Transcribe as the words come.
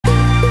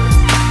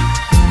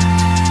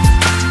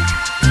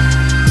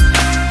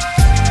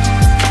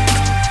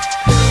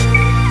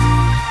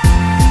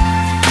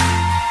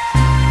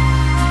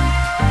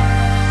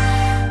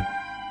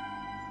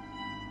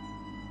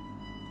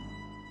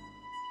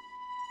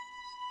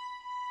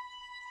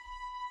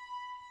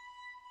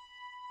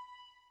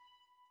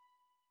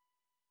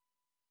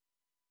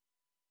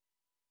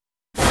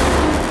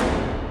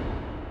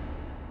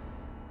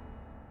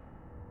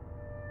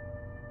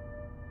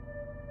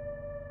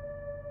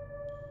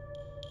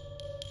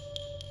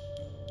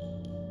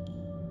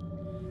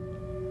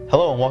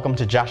Hello and welcome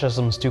to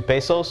Josh's 2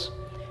 Pesos.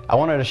 I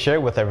wanted to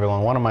share with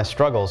everyone one of my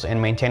struggles in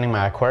maintaining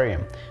my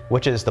aquarium,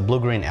 which is the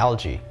blue-green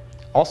algae,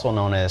 also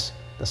known as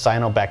the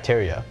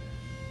Cyanobacteria,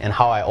 and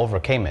how I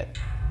overcame it.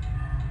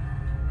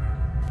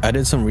 I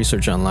did some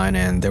research online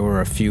and there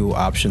were a few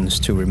options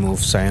to remove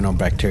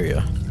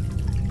Cyanobacteria.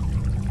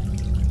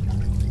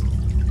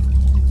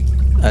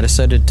 I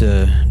decided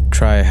to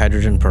try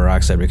hydrogen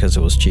peroxide because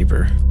it was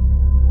cheaper.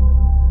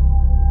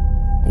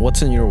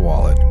 What's in your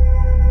wallet?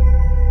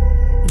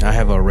 I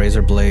have a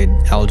razor blade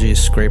algae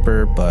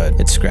scraper, but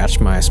it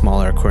scratched my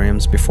smaller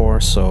aquariums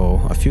before,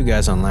 so a few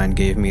guys online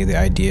gave me the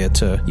idea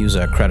to use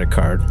a credit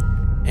card,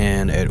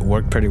 and it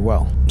worked pretty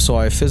well. So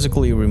I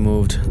physically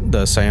removed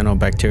the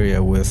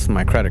Cyanobacteria with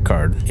my credit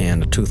card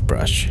and a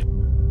toothbrush.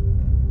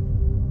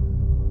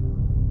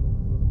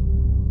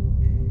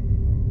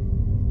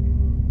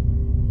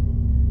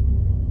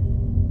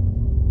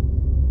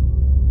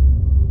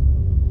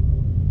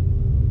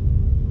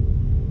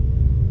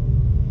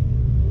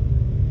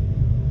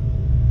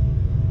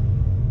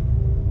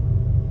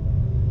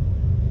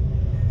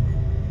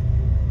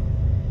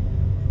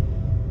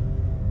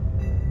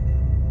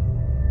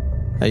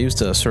 I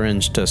used a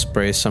syringe to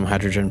spray some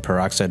hydrogen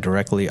peroxide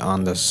directly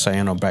on the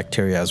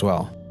Cyanobacteria as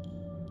well.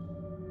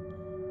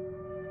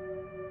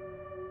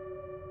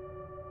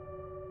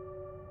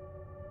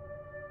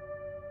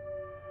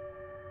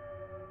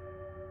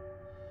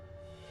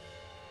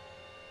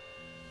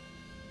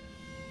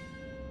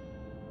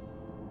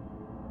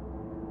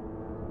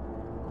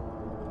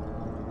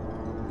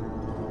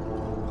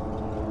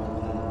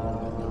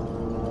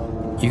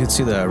 You could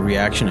see the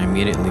reaction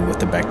immediately with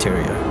the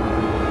bacteria.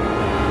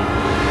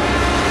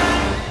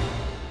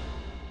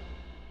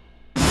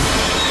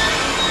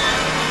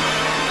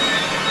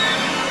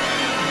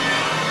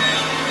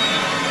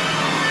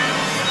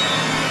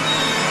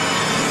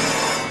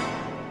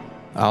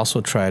 I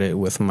also tried it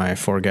with my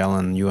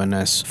 4-gallon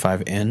UNS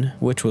 5N,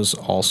 which was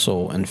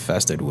also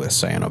infested with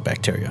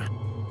cyanobacteria.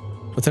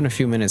 Within a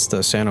few minutes, the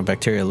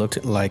cyanobacteria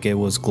looked like it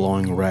was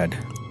glowing red.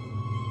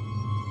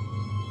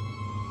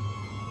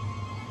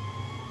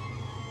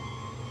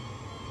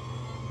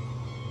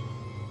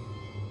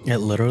 It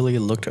literally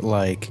looked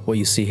like what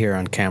you see here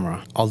on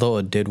camera. Although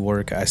it did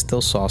work, I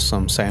still saw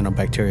some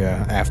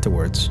cyanobacteria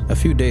afterwards. A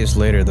few days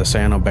later, the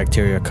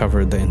cyanobacteria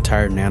covered the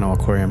entire nano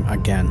aquarium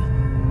again.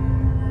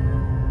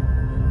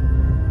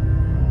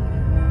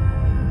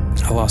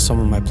 I lost some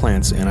of my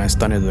plants and I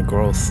stunted the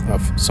growth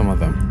of some of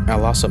them. I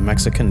lost a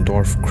Mexican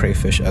dwarf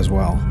crayfish as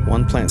well.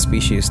 One plant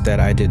species that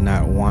I did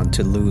not want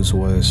to lose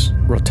was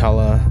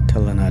Rotella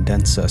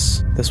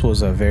telenadensis. This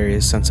was a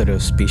very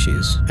sensitive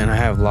species, and I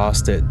have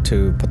lost it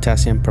to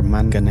potassium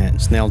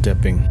permanganate snail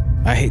dipping.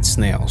 I hate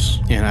snails,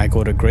 and I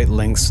go to great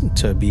lengths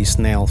to be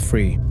snail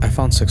free. I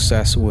found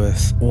success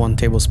with 1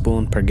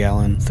 tablespoon per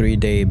gallon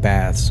 3-day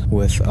baths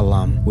with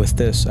alum. With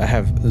this, I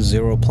have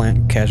 0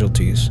 plant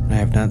casualties, and I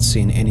have not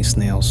seen any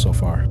snails so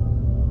far.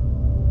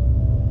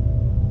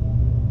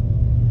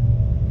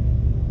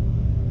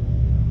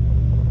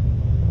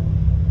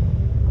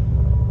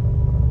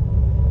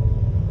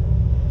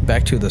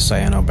 Back to the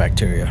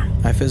cyanobacteria.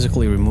 I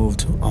physically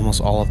removed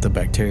almost all of the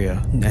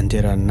bacteria and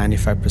did a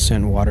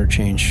 95% water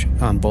change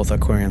on both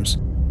aquariums,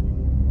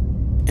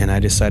 and I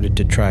decided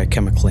to try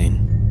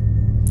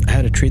ChemiClean. I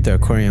had to treat the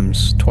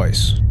aquariums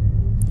twice,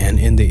 and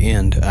in the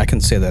end I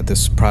can say that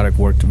this product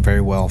worked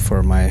very well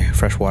for my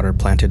freshwater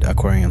planted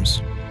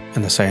aquariums,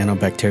 and the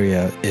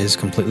cyanobacteria is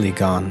completely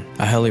gone.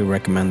 I highly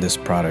recommend this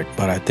product,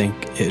 but I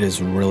think it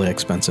is really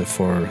expensive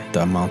for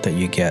the amount that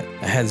you get.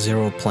 I had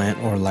 0 plant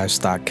or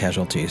livestock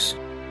casualties.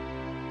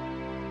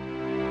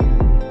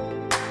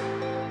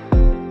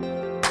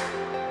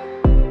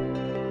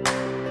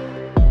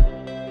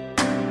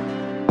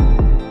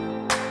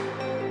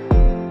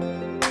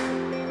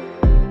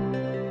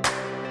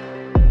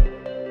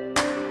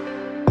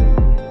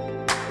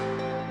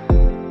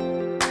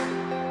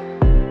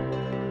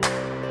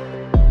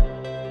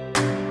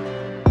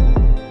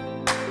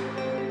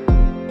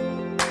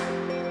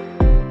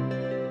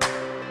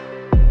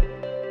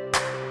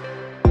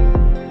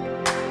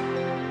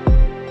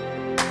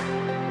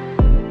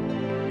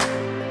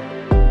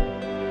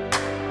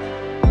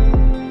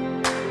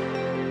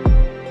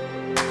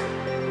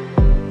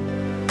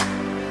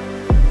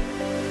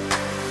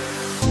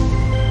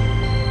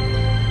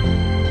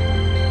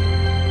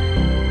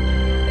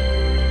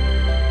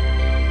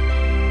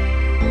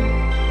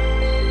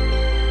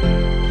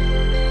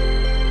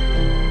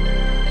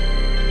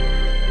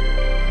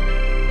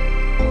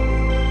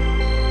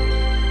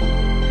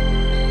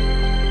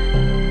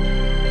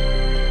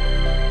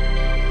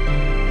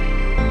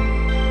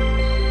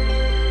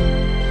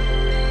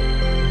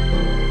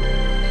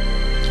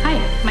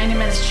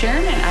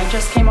 Sharon, and I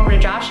just came over to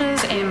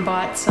Josh's and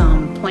bought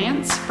some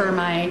plants for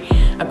my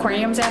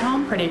aquariums at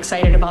home. Pretty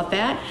excited about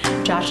that.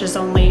 Josh is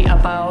only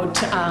about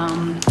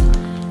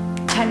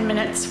 10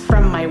 minutes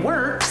from my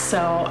work,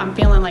 so I'm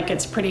feeling like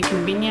it's pretty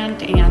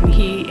convenient, and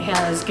he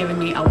has given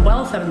me a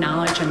wealth of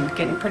knowledge. I'm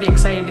getting pretty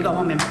excited to go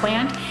home and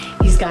plant.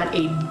 He's got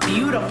a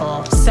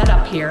beautiful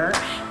setup here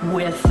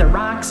with the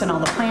rocks and all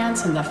the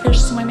plants and the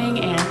fish swimming,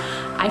 and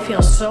I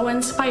feel so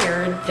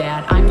inspired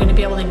that I'm going to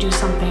be able to do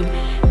something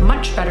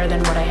much better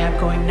than what I have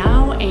going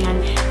now,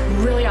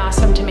 and really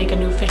awesome to make a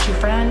new fishy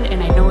friend,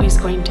 and I know he's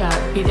going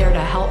to be there to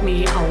help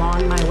me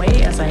along my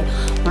way as I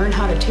learn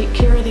how to take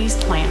care of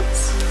these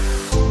plants.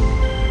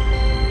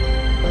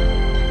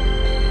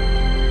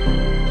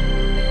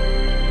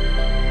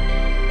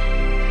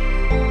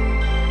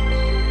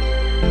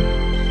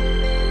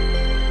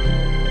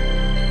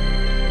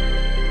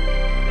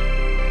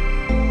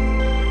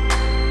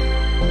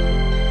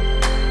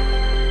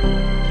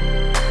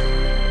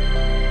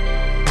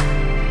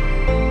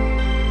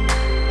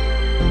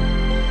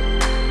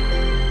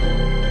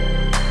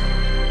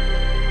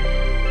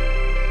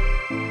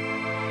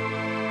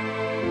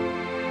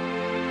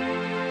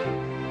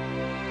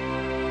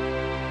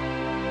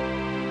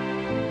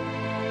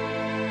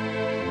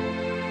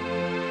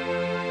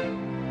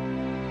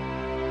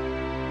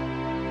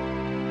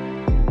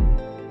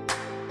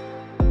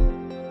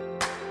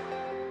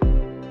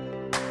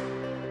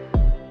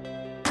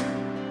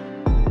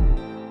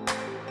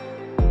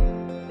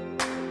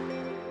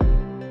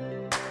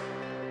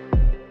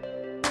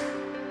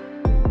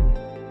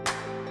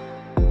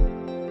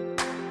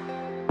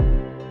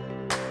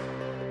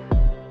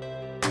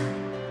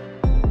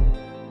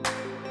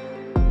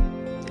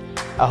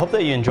 I hope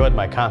that you enjoyed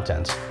my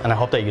content, and I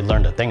hope that you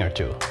learned a thing or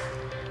two.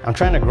 I'm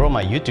trying to grow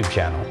my YouTube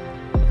channel.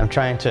 I'm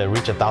trying to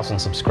reach 1,000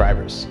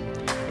 subscribers.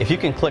 If you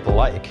can click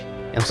like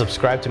and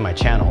subscribe to my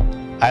channel,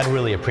 I'd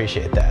really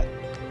appreciate that.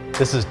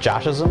 This is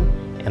Joshism,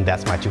 and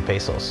that's my 2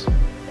 pesos.